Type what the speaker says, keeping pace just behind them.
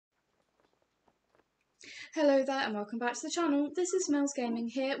Hello there and welcome back to the channel. This is Mills Gaming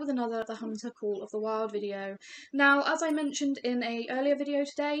here with another The Hunter Call of the Wild video. Now, as I mentioned in an earlier video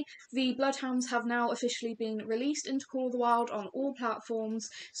today, the Bloodhounds have now officially been released into Call of the Wild on all platforms,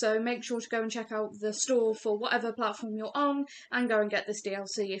 so make sure to go and check out the store for whatever platform you're on and go and get this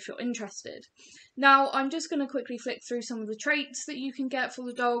DLC if you're interested. Now, I'm just going to quickly flick through some of the traits that you can get for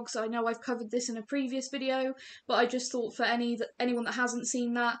the dogs. I know I've covered this in a previous video, but I just thought for anyone that hasn't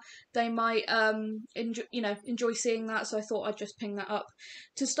seen that, they might enjoy seeing that, so I thought I'd just ping that up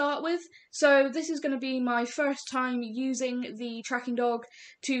to start with. So this is going to be my first time using the tracking dog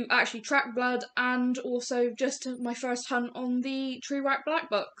to actually track blood, and also just my first hunt on the true rack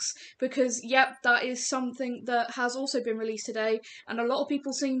Blackbucks, because yep, that is something that has also been released today, and a lot of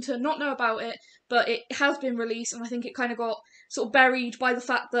people seem to not know about it, but it has been released, and I think it kind of got sort of buried by the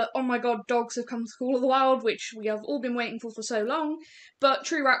fact that, oh my god, dogs have come to Call of the Wild, which we have all been waiting for so long. But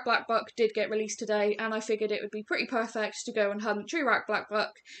True Rack Blackbuck did get released today, and I figured it would be pretty perfect to go and hunt True Rack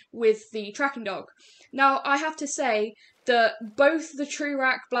Blackbuck with the tracking dog. Now, I have to say that both the True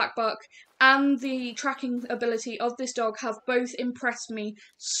Rack Blackbuck and the tracking ability of this dog have both impressed me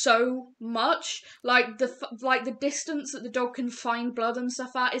so much. Like the distance that the dog can find blood and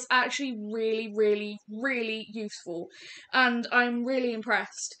stuff at is actually really useful, and I'm really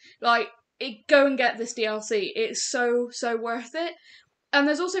impressed. Go and get this DLC. It's so worth it. And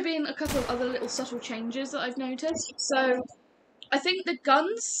there's also been a couple of other little subtle changes that I've noticed. So I think the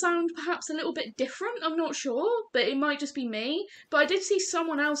guns sound perhaps a little bit different, I'm not sure, but it might just be me. But I did see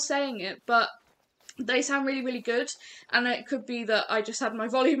someone else saying it, but they sound really good, and it could be that I just had my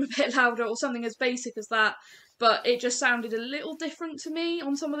volume a bit louder or something as basic as that, but it just sounded a little different to me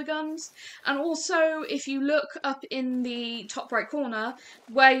on some of the guns. And also, if you look up in the top right corner,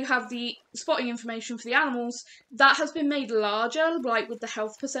 where you have the spotting information for the animals, that has been made larger, like with the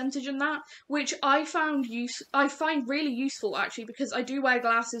health percentage and that, which I find really useful actually, because I do wear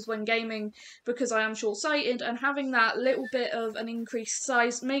glasses when gaming because I am short-sighted, and having that little bit of an increased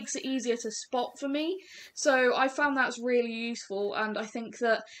size makes it easier to spot for me. So I found that's really useful, and I think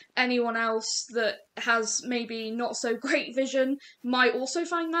that anyone else that has maybe not so great vision might also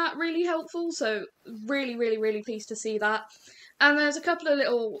find that really helpful, so really pleased to see that. And there's a couple of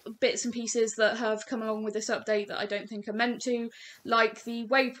little bits and pieces that have come along with this update that I don't think are meant to, like the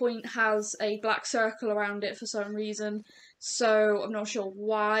waypoint has a black circle around it for some reason, so I'm not sure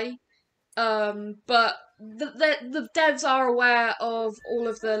why. But the devs are aware of all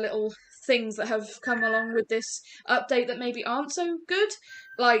of the little things that have come along with this update that maybe aren't so good.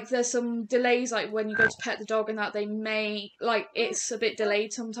 Like, there's some delays, like when you go to pet the dog and that, they may, like, it's a bit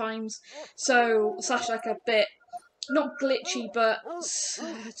delayed sometimes. So, slash like a bit, not glitchy, but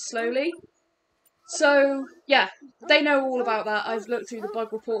slowly. So, yeah, they know all about that. I've looked through the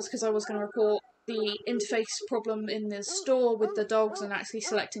bug reports because I was going to report the interface problem in the store with the dogs and actually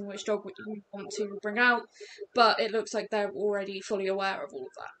selecting which dog you want to bring out, but it looks like they're already fully aware of all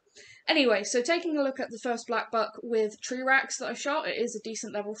of that. Anyway, so taking a look at the first Blackbuck with tree racks that I shot, it is a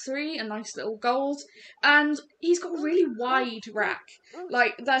decent level 3, a nice little gold, and he's got a really wide rack.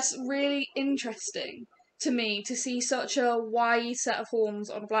 Like, that's really interesting to me to see such a wide set of horns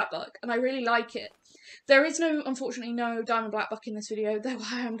on a Blackbuck, and I really like it. There is unfortunately no diamond Blackbuck in this video, though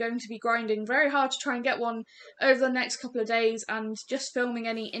I am going to be grinding very hard to try and get one over the next couple of days, and just filming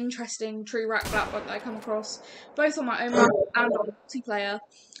any interesting true rack Blackbuck that I come across, both on my own map and on multiplayer.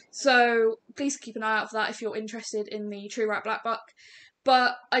 So please keep an eye out for that if you're interested in the true rack Blackbuck.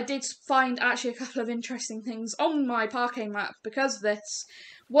 But I did find actually a couple of interesting things on my parquet map because of this.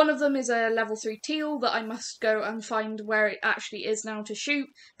 One of them is a level 3 teal that I must go and find where it actually is now to shoot,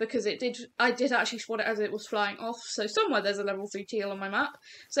 because I did actually spot it as it was flying off, so somewhere there's a level 3 teal on my map.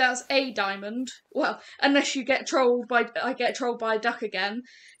 So that's a diamond. Well, unless you get trolled by, I get trolled by a duck again,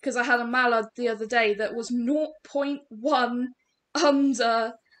 because I had a mallard the other day that was 0.1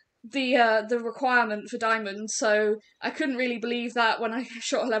 under the requirement for diamonds, so I couldn't really believe that when I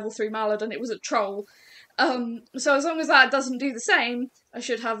shot a level 3 mallard and it was a troll. So as long as that doesn't do the same, I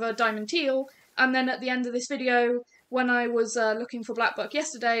should have a diamond teal. And then at the end of this video, when I was looking for Blackbuck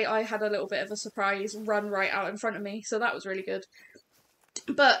yesterday, I had a little bit of a surprise run right out in front of me, so that was really good.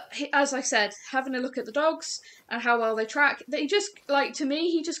 But as I said, having a look at the dogs and how well they track, they just, like, to me,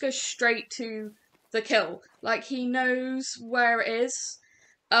 he just goes straight to the kill. Like, he knows where it is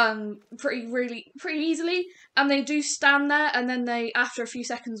pretty easily, and they do stand there, and then they, after a few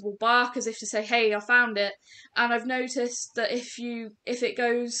seconds, will bark as if to say, hey, I found it. And I've noticed that if it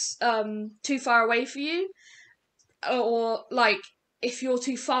goes too far away for you, or like if you're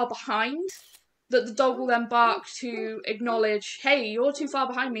too far behind, that the dog will then bark to acknowledge, hey, you're too far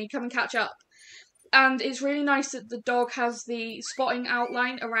behind me, come and catch up. And it's really nice that the dog has the spotting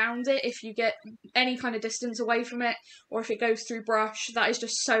outline around it if you get any kind of distance away from it, or if it goes through brush. That is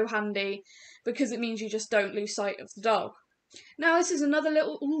just so handy, because it means you just don't lose sight of the dog. Now this is another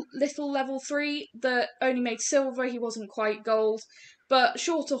little level 3 that only made silver. He wasn't quite gold, but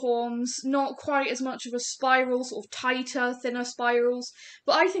shorter horns, not quite as much of a spiral, sort of tighter, thinner spirals,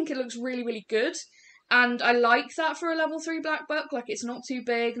 but I think it looks really, really good. And I like that for a level 3 Blackbuck. Like, it's not too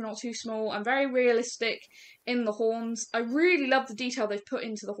big, not too small, and very realistic in the horns. I really love the detail they've put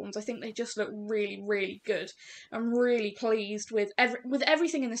into the horns. I think they just look really, really good. I'm really pleased with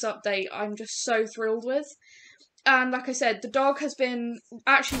everything in this update. I'm just so thrilled with. And like I said, the dog has been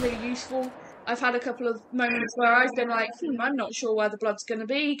actually really useful. I've had a couple of moments where I've been like, I'm not sure where the blood's going to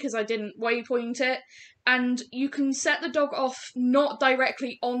be because I didn't waypoint it. And you can set the dog off not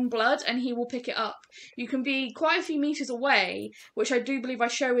directly on blood and he will pick it up. You can be quite a few meters away, which I do believe I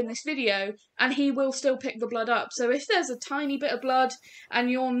show in this video, and he will still pick the blood up. So if there's a tiny bit of blood and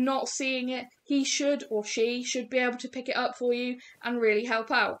you're not seeing it, he should, or she should, be able to pick it up for you and really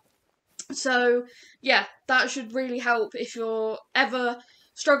help out. So yeah, that should really help if you're ever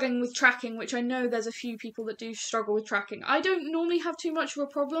struggling with tracking, which I know there's a few people that do struggle with tracking. I don't normally have too much of a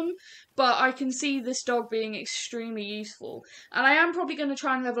problem, but I can see this dog being extremely useful. And I am probably going to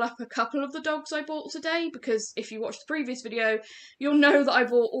try and level up a couple of the dogs I bought today, because if you watched the previous video, you'll know that I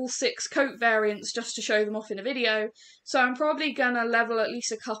bought all 6 coat variants just to show them off in a video. So I'm probably going to level at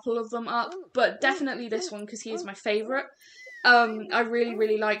least a couple of them up, but definitely this one because he is my favourite. I really,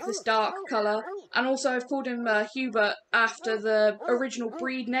 really like this dark colour, and also I've called him Hubert after the original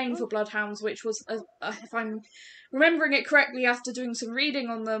breed name for Bloodhounds, which was, if I'm remembering it correctly after doing some reading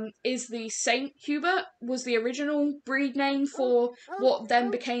on them, is the Saint Hubert, was the original breed name for what then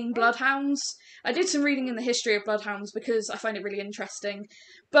became Bloodhounds. I did some reading in the history of Bloodhounds because I find it really interesting.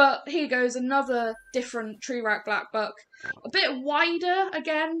 But here goes another different tree rack Blackbuck. A bit wider,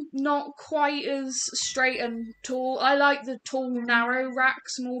 again, not quite as straight and tall. I like the tall, narrow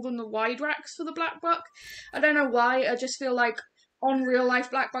racks more than the wide racks for the Blackbuck. I don't know why, I just feel like on real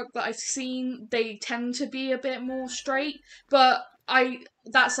life Blackbuck that I've seen, they tend to be a bit more straight, but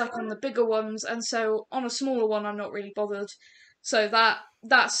that's like on the bigger ones, and so on a smaller one I'm not really bothered. So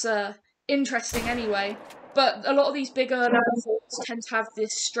that's interesting anyway. But a lot of these bigger level 4s tend to have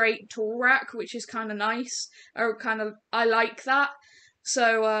this straight tall rack, which is kind of nice. I like that.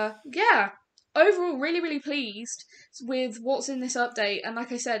 So yeah, overall really, really pleased with what's in this update. And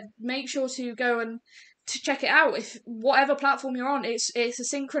like I said, make sure to go and to check it out. If whatever platform you're on, it's a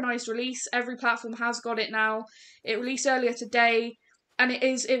synchronized release. Every platform has got it now. It released earlier today, and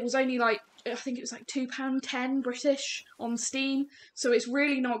it was only like, I think it was like £2.10 British on Steam. So it's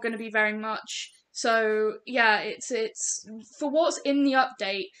really not going to be very much. So yeah, it's for what's in the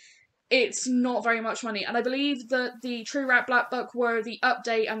update, it's not very much money. And I believe that the True Rat Blackbuck were the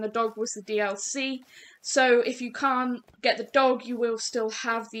update and the dog was the DLC. So if you can't get the dog, you will still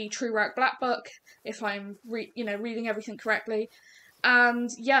have the True Rat Blackbuck, if I'm reading everything correctly. And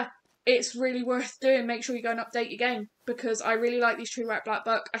yeah, it's really worth doing. Make sure you go and update your game, because I really like these True Rat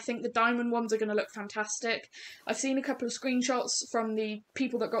Blackbuck. I think the diamond ones are going to look fantastic. I've seen a couple of screenshots from the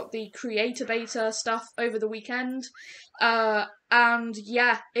people that got the creator beta stuff over the weekend. And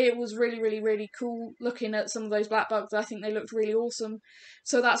yeah, it was really, really, really cool looking at some of those Blackbucks. I think they looked really awesome.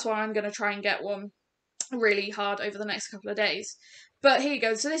 So that's why I'm going to try and get one really hard over the next couple of days. But here you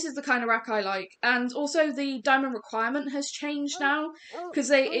go, so this is the kind of rack I like. And also the diamond requirement has changed now,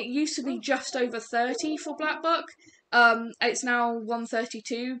 because it used to be just over 30 for Blackbuck. It's now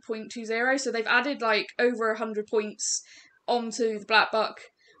 132.20, so they've added like over 100 points onto the Blackbuck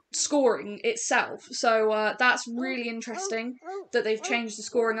scoring itself. So that's really interesting that they've changed the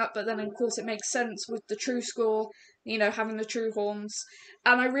scoring up, but then of course it makes sense with the true score, having the true horns.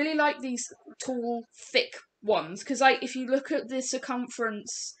 And I really like these tall, thick ones, because like if you look at the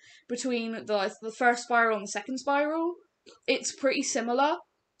circumference between the first spiral and the second spiral, it's pretty similar.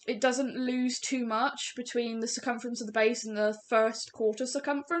 It doesn't lose too much between the circumference of the base and the first quarter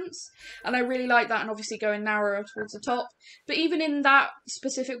circumference, and I really like that. And obviously going narrower towards the top, but even in that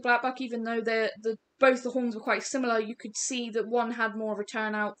specific Blackbuck, even though both the horns were quite similar, you could see that one had more of a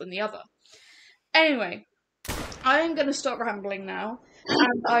turnout than the other. Anyway, I am going to stop rambling now,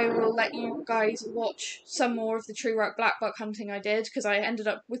 and I will let you guys watch some more of the True Rat Blackbuck hunting I did, because I ended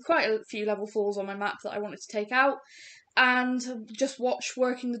up with quite a few level 4s on my map that I wanted to take out, and just watch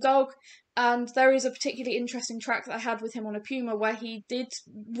working the dog. And there is a particularly interesting track that I had with him on a puma where he did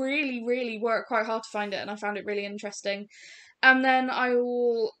really, really work quite hard to find it, and I found it really interesting. And then I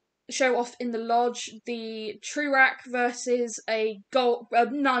will show off in the lodge the true rack versus a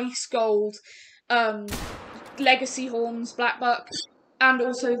nice gold Legacy Horns, Blackbuck, and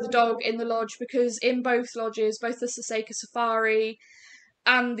also the dog in the lodge, because in both lodges, both the Saseka Safari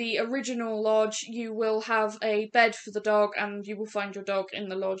and the original lodge, you will have a bed for the dog and you will find your dog in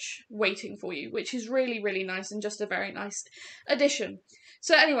the lodge waiting for you, which is really, really nice and just a very nice addition.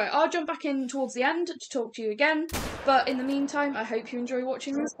 So anyway, I'll jump back in towards the end to talk to you again, but in the meantime, I hope you enjoy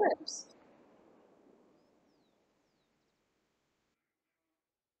watching these clips.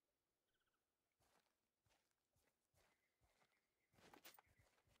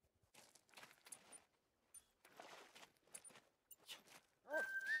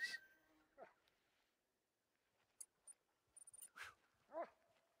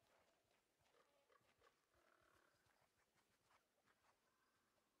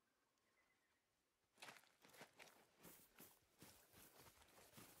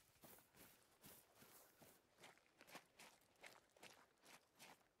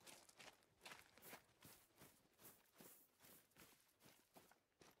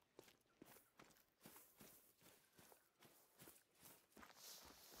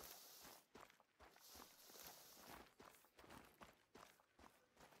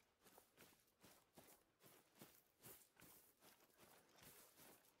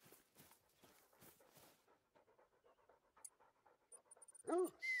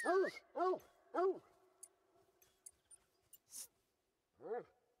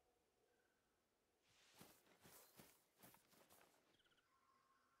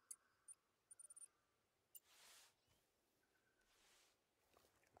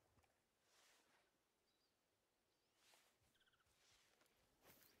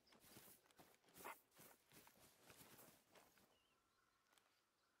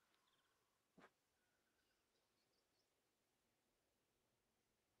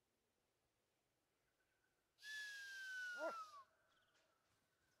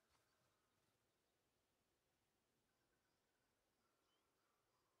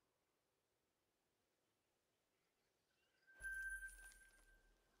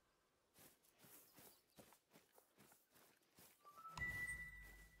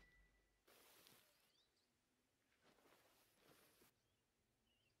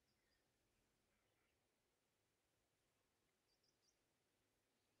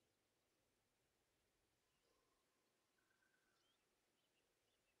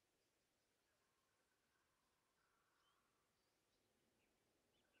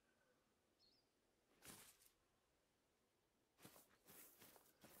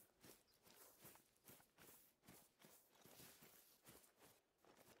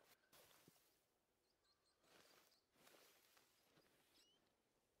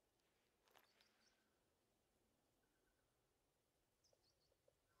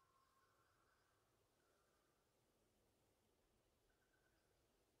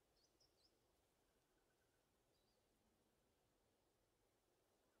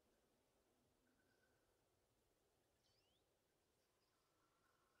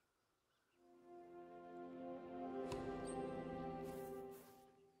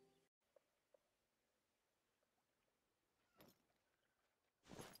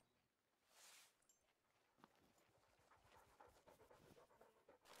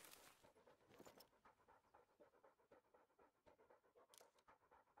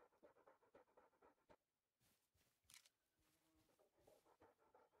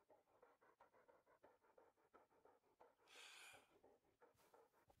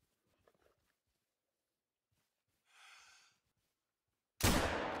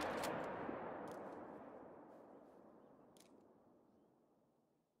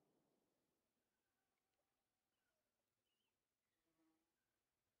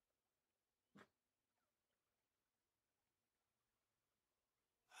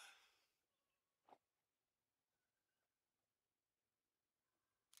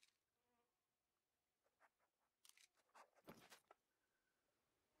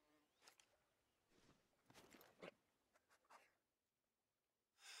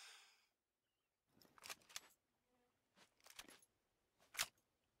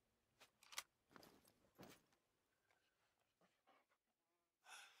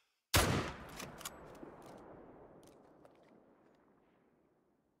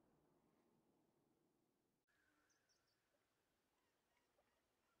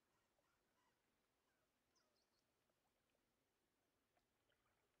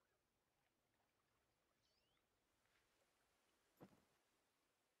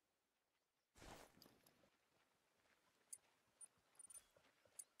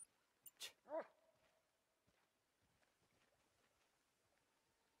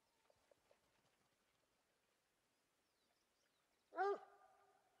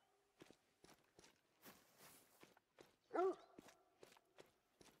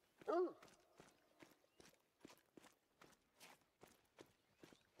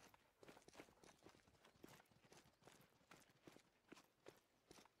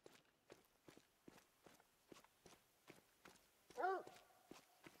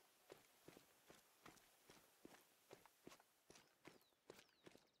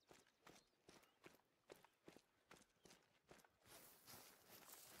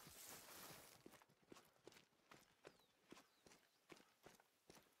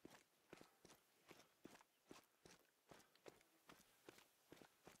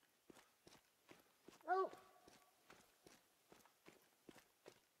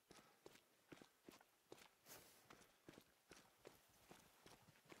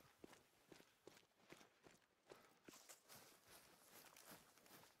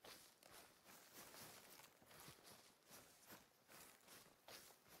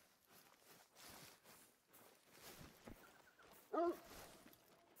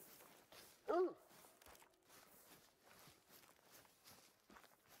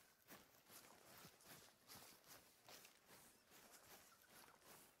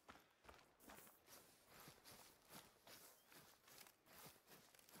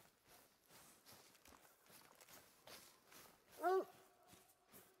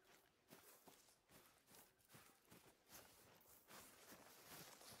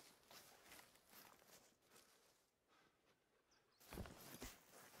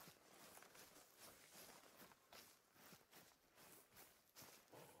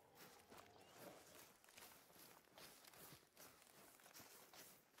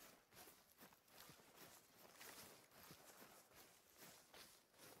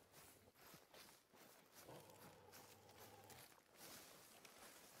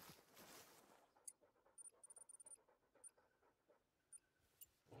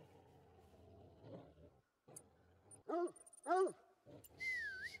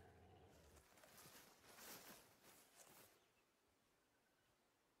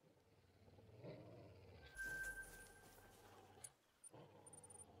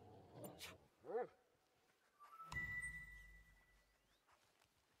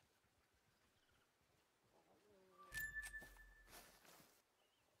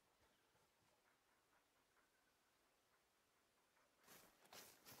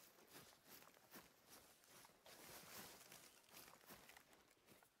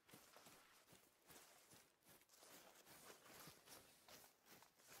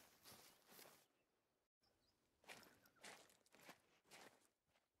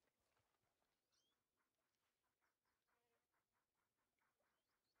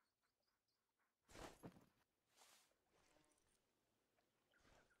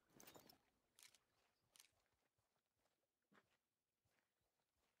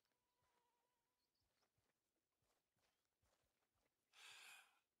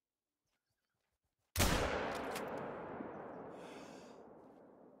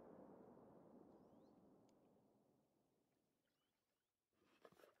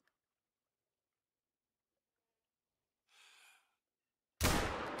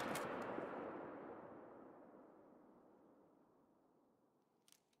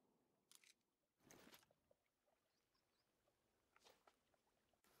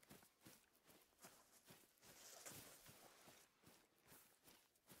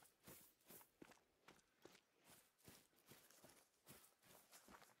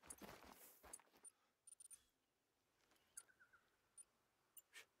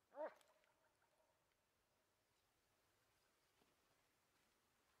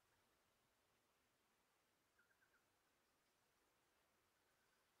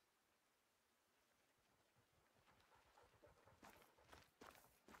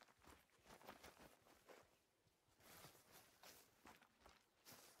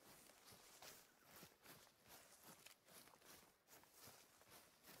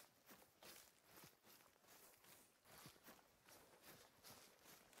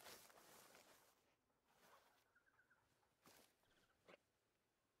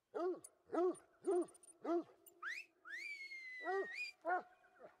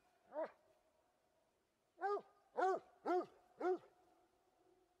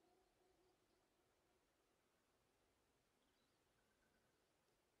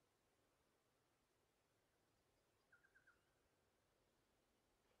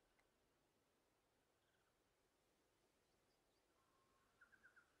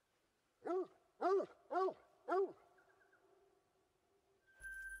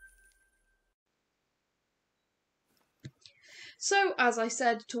 So, as I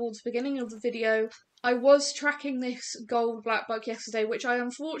said towards the beginning of the video, I was tracking this gold Blackbuck yesterday, which I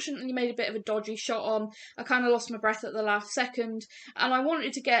unfortunately made a bit of a dodgy shot on. I kind of lost my breath at the last second, and I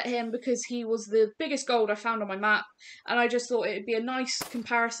wanted to get him because he was the biggest gold I found on my map, and I just thought it would be a nice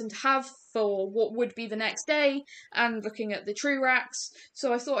comparison to have for what would be the next day, and looking at the true racks.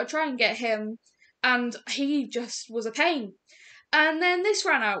 So I thought I'd try and get him, and he just was a pain. And then this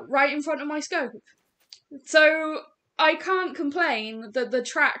ran out right in front of my scope. So I can't complain that the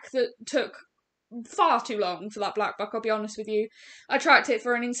track that took far too long for that Blackbuck, I'll be honest with you. I tracked it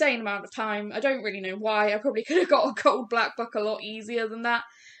for an insane amount of time. I don't really know why. I probably could have got a gold Blackbuck a lot easier than that.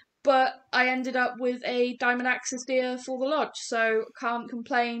 But I ended up with a diamond axis deer for the lodge, so can't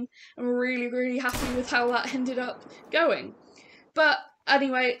complain. I'm really, really happy with how that ended up going. But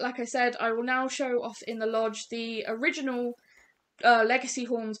anyway, like I said, I will now show off in the lodge the original Legacy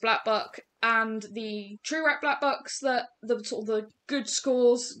Horns Blackbuck and the True Rack Blackbucks, that the sort of the good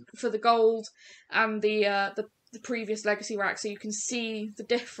scores for the gold and the previous Legacy rack, so you can see the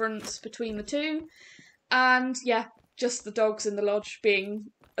difference between the two. And yeah, just the dogs in the lodge being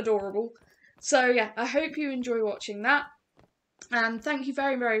adorable. So yeah, I hope you enjoy watching that. And thank you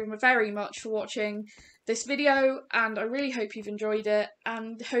very, very, very much for watching this video, and I really hope you've enjoyed it,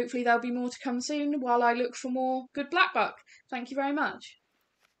 and hopefully there'll be more to come soon while I look for more good Blackbuck. Thank you very much.